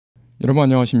여러분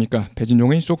안녕하십니까?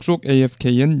 배진용의 쏙쏙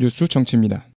AFKN 뉴스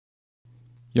청취입니다.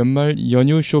 연말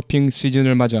연휴 쇼핑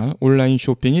시즌을 맞아 온라인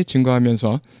쇼핑이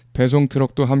증가하면서 배송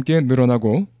트럭도 함께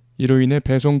늘어나고 이로 인해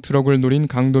배송 트럭을 노린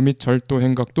강도 및 절도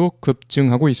행각도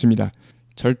급증하고 있습니다.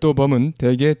 절도범은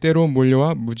대개 때로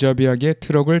몰려와 무자비하게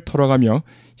트럭을 털어가며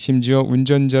심지어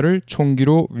운전자를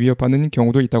총기로 위협하는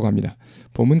경우도 있다고 합니다.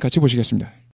 본문 같이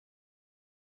보시겠습니다.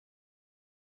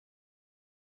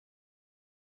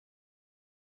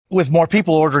 With more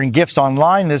people ordering gifts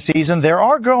online this season, there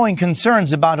are growing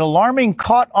concerns about alarming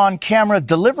caught-on-camera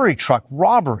delivery truck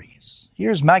robberies.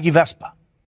 Here's Maggie Vespa.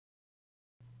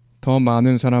 더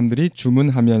많은 사람들이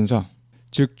주문하면서,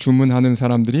 즉 주문하는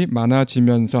사람들이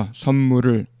많아지면서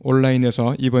선물을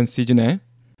온라인에서 이번 시즌에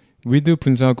with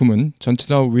분사 구문,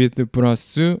 전치사 with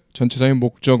플러스 전치사의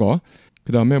목적어,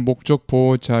 그 다음에 목적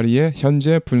보호 자리에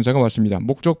현재 분사가 왔습니다.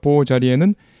 목적 보호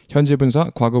자리에는 현재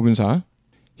분사, 과거 분사,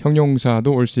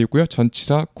 형용사도 올 수 있고요.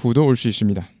 전치사 구도 올 수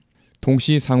있습니다.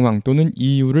 동시 상황 또는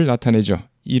이유를 나타내죠.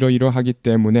 이러이러하기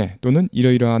때문에 또는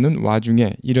이러이러하는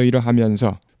와중에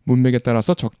이러이러하면서 문맥에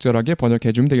따라서 적절하게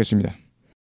번역해 주면 되겠습니다.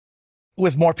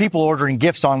 With more people ordering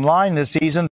gifts online this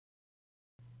season,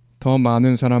 더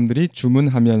많은 사람들이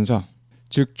주문하면서,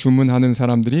 즉 주문하는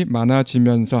사람들이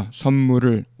많아지면서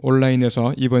선물을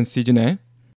온라인에서 이번 시즌에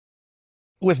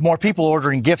with more people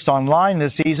ordering gifts online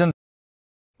this season,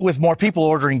 with more people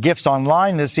ordering gifts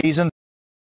online this season,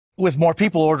 with more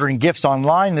people ordering gifts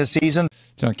online this season.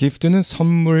 자, gift는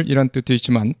선물이란 뜻이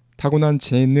있지만 타고난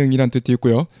재능이란 뜻이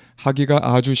있고요. 하기가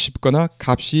아주 쉽거나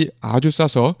값이 아주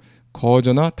싸서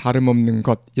거저나 다름없는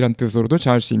것이란 뜻으로도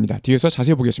잘 쓰입니다. 뒤에서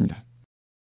자세히 보겠습니다.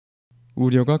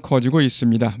 우려가 커지고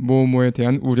있습니다. 뭐뭐에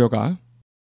대한 우려가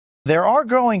There are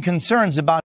growing concerns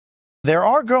about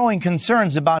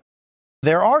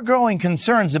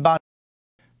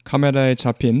카메라에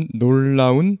잡힌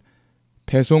놀라운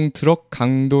배송 트럭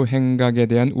강도 행각에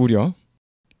대한 우려,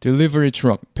 delivery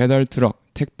truck, 배달 트럭,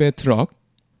 택배 트럭,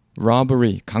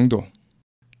 robbery, 강도,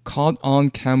 caught on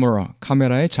camera,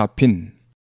 카메라에 잡힌,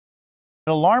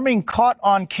 alarming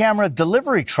caught-on-camera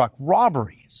delivery truck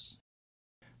robberies.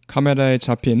 카메라에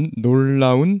잡힌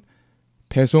놀라운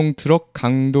배송 트럭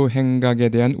강도 행각에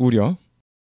대한 우려,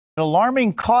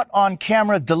 Alarming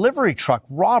caught-on-camera delivery truck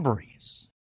robberies.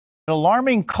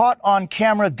 Alarming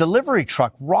caught-on-camera delivery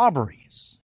truck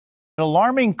robberies.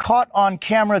 Alarming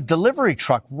caught-on-camera delivery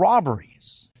truck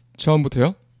robberies.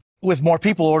 처음부터요. With more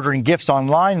people ordering gifts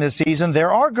online this season,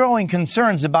 there are growing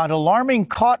concerns about alarming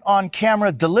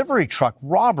caught-on-camera delivery truck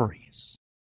robberies.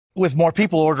 With more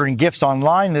people ordering gifts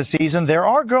online this season, there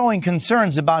are growing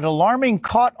concerns about alarming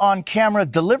caught-on-camera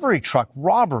delivery truck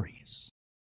robberies.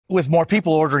 With more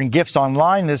people ordering gifts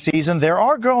online this season, there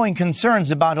are growing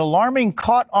concerns about alarming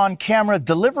caught-on-camera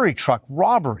delivery truck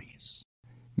robberies.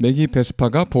 매기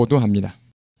베스파가 보도합니다.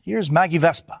 Here's Maggie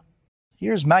Vespa.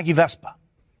 Here's Maggie Vespa.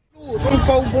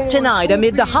 Tonight,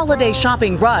 amid the holiday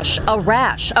shopping rush, a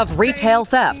rash of retail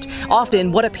theft,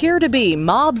 often what appear to be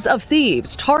mobs of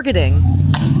thieves targeting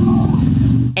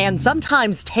and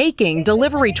sometimes taking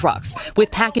delivery trucks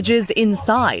with packages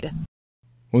inside.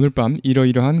 오늘 밤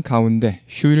이러이러한 가운데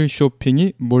휴일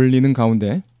쇼핑이 몰리는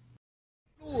가운데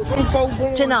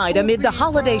Tonight, amid the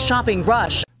holiday shopping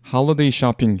rush, holiday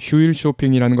shopping, 휴일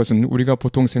쇼핑이라는 것은 우리가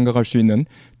보통 생각할 수 있는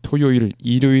토요일,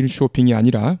 일요일 쇼핑이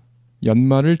아니라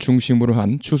연말을 중심으로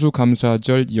한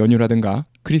추수감사절 연휴라든가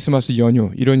크리스마스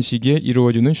연휴 이런 시기에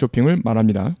이루어지는 쇼핑을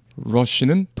말합니다.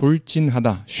 rush는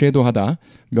돌진하다, 쇄도하다,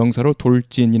 명사로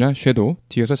돌진이나 쇄도,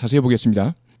 뒤에서 자세히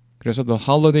보겠습니다. 그래서 the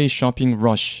holiday shopping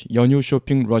rush, 연휴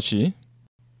쇼핑 러시,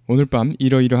 오늘 밤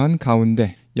이러이러한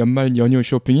가운데, 연말 연휴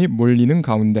쇼핑이 몰리는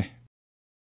가운데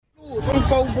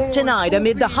tonight,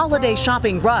 amid the holiday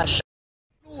shopping rush,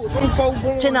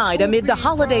 tonight, amid the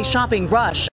holiday shopping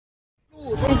rush,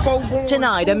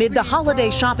 tonight, amid the holiday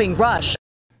shopping rush,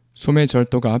 소매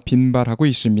절도가 빈발하고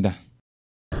있습니다.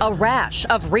 a rash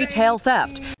of retail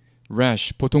theft,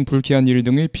 rash, 보통 불쾌한 일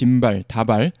등의 빈발,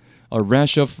 다발, a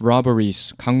rash of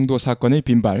robberies, 강도 사건의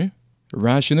빈발.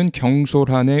 rash는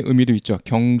경솔한의 의미도 있죠.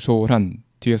 경솔한.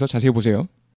 뒤에서 자세히 보세요.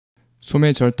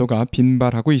 소매 절도가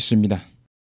빈발하고 있습니다.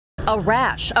 a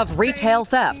rash of retail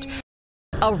theft,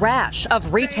 a rash of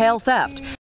retail theft,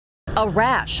 a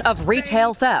rash of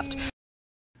retail theft.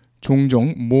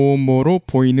 종종 뭐뭐로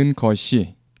보이는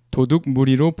것이,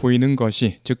 도둑무리로 보이는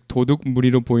것이, 즉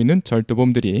도둑무리로 보이는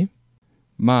절도범들이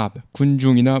mob,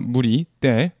 군중이나 무리,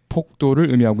 때,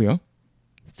 폭도를 의미하고요.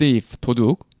 thief,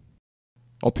 도둑.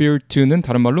 appear to는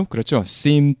다른 말로 그렇죠.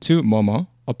 seem to 뭐뭐,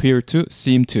 appear to,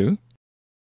 seem to.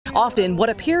 Often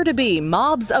what appear to be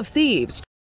mobs of thieves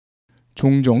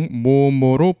종종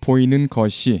뭐뭐로 보이는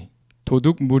것이,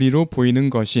 도둑무리로 보이는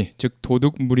것이, 즉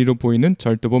도둑무리로 보이는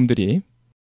절도범들이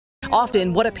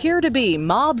Often what appear to be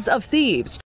mobs of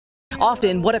thieves.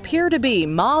 Often what appear to be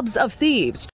mobs of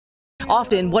thieves.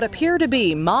 Often what appear to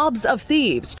be mobs of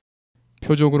thieves.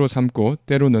 표적으로 삼고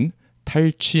때로는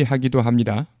탈취하기도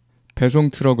합니다.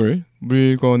 배송 트럭을,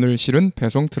 물건을 실은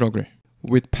배송 트럭을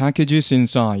with packages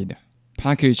inside.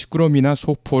 package, 꾸러미나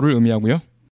소포를 의미하고요.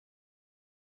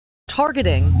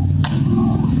 Targeting.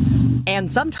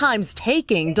 And sometimes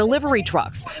taking delivery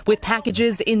trucks with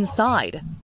packages inside.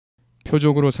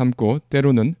 표적으로 삼고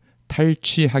때로는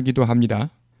탈취하기도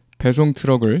합니다. 배송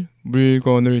트럭을,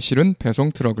 물건을 실은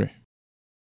배송 트럭을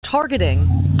Targeting.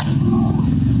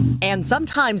 And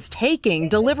sometimes taking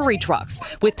delivery trucks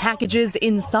with packages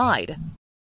inside.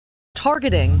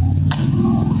 Targeting.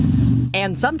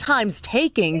 And sometimes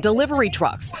taking delivery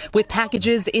trucks with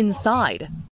packages inside.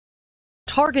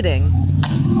 Targeting.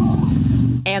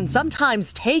 And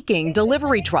sometimes taking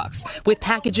delivery trucks with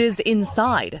packages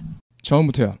inside.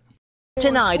 처음부터요.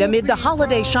 Tonight, amid the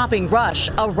holiday shopping rush,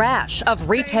 a rash of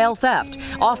retail theft,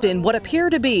 often what appear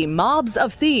to be mobs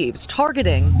of thieves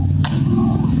targeting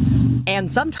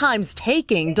and sometimes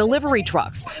taking delivery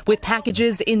trucks with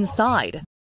packages inside.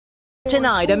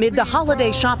 Tonight, amid the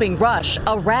holiday shopping rush,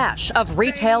 a rash of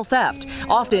retail theft,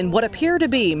 often what appear to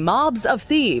be mobs of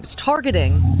thieves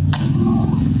targeting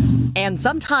and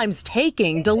sometimes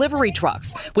taking delivery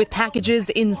trucks with packages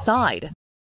inside.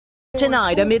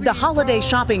 Tonight, amid the holiday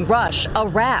shopping rush, a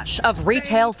rash of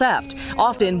retail theft,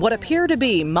 often what appear to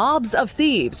be mobs of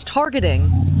thieves targeting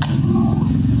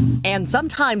and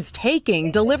sometimes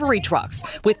taking delivery trucks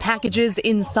with packages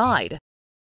inside.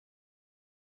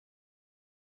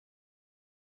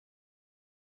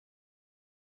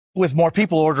 With more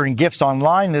people ordering gifts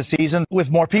online this season, with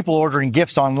more people ordering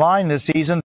gifts online this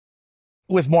season,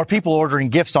 with more people ordering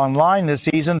gifts online this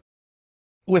season,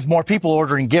 with more people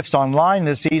ordering gifts online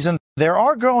this season, there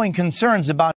are growing concerns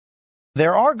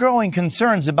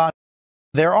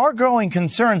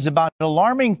about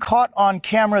alarming caught on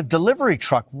camera delivery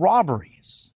truck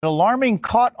robberies. Alarming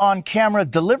caught on camera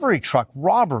delivery truck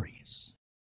robberies.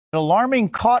 Alarming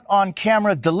caught on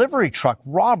camera delivery truck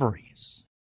robberies.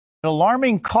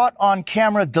 Alarming caught on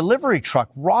camera delivery truck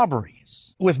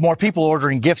robberies. With more people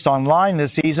ordering gifts online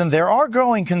this season, there are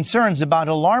growing concerns about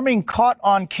alarming caught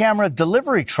on camera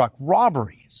delivery truck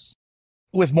robberies.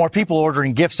 With more people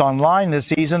ordering gifts online this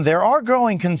season, there are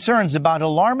growing concerns about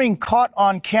alarming caught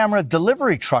on camera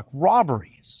delivery truck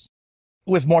robberies.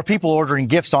 With more people ordering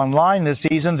gifts online this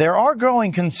season, there are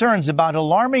growing concerns about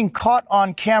alarming caught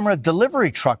on camera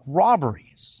delivery truck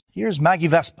robberies. Here's Maggie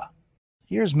Vespa.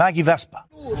 Here's Maggie Vespa.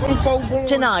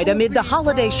 Tonight, amid the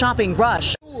holiday shopping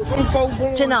rush.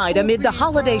 Tonight, amid the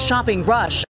holiday shopping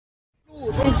rush.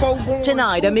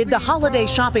 Tonight, amid the holiday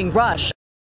shopping rush.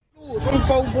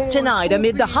 Tonight,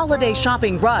 amid the holiday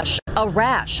shopping rush, a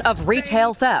rash of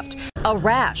retail theft. A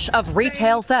rash of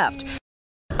retail theft.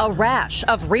 A rash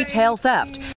of retail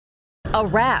theft. A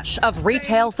rash of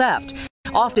retail theft.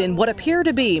 Often what appear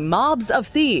to be mobs of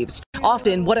thieves.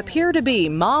 Often what appear to be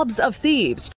mobs of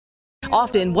thieves.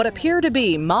 Often what appear to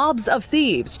be mobs of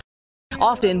thieves.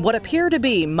 Often what appear to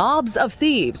be mobs of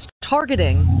thieves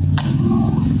targeting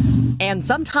and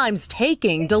sometimes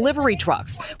taking delivery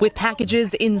trucks with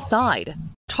packages inside.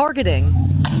 Targeting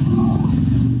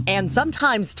and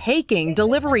sometimes taking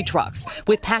delivery trucks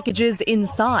with packages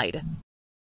inside.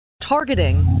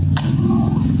 Targeting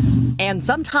and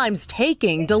sometimes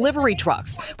taking delivery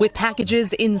trucks with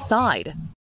packages inside.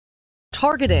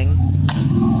 Targeting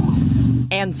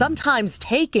and sometimes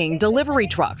taking delivery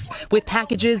trucks with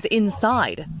packages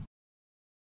inside.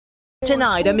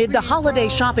 Tonight, amid the holiday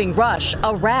shopping rush,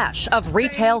 a rash of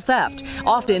retail theft,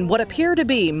 often what appear to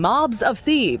be mobs of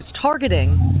thieves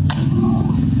targeting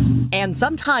and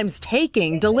sometimes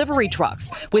taking delivery trucks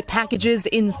with packages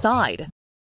inside.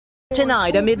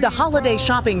 Tonight, amid the holiday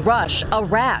shopping rush, a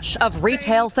rash of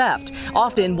retail theft,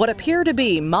 often what appear to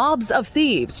be mobs of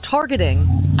thieves targeting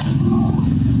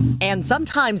and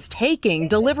sometimes taking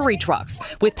delivery trucks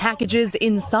with packages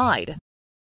inside.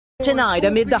 Tonight,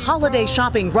 amid the holiday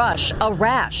shopping rush, a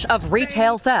rash of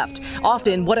retail theft,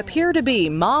 often what appear to be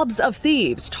mobs of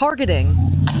thieves targeting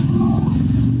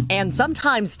and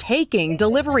sometimes taking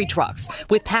delivery trucks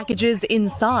with packages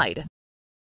inside.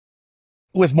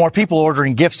 With more people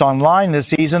ordering gifts online this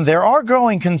season, there are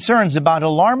growing concerns about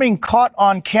alarming caught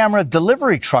on camera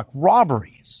delivery truck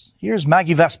robberies. Here's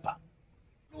Maggie Vespa.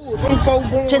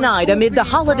 Tonight, amid the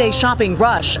holiday shopping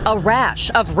rush, a rash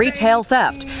of retail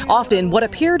theft, often what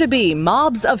appear to be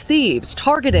mobs of thieves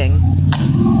targeting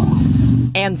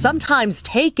and sometimes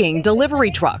taking delivery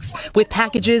trucks with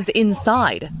packages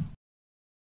inside.